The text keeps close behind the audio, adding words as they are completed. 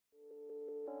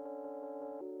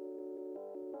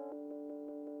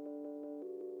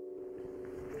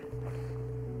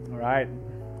right,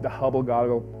 the Hubble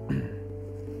goggle.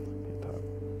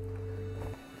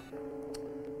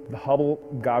 The Hubble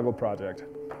goggle project.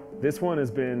 This one has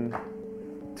been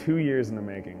 2 years in the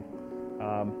making.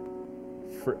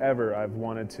 Forever I've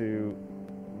wanted to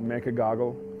make a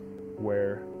goggle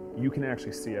where you can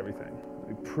actually see everything.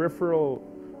 Peripheral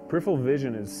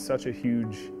vision is such a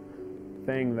huge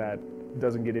thing that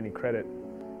doesn't get any credit.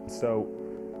 So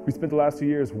we spent the last 2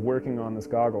 years working on this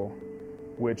goggle,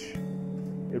 which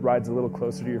it rides a little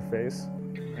closer to your face,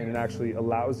 and it actually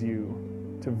allows you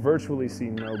to virtually see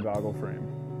no goggle frame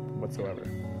whatsoever.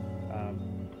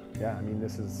 Yeah, I mean,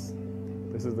 this is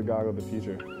the goggle of the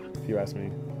future, if you ask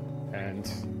me. And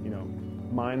you know,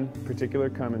 mine in particular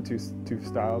come in two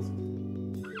styles.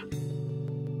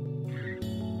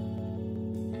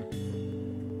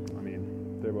 I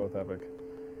mean, they're both epic.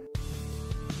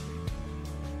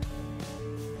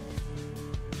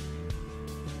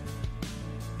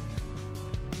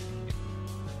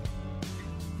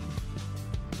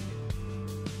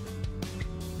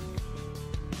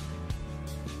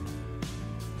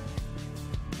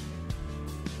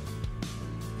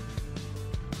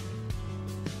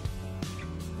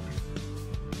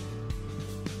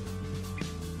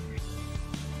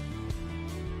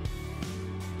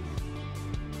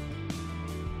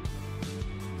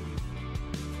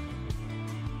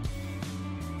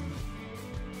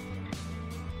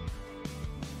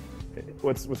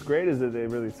 What's great is that they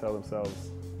really sell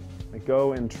themselves. Like,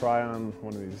 go and try on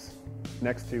one of these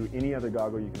next to any other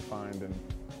goggle you can find, and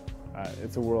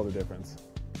it's a world of difference.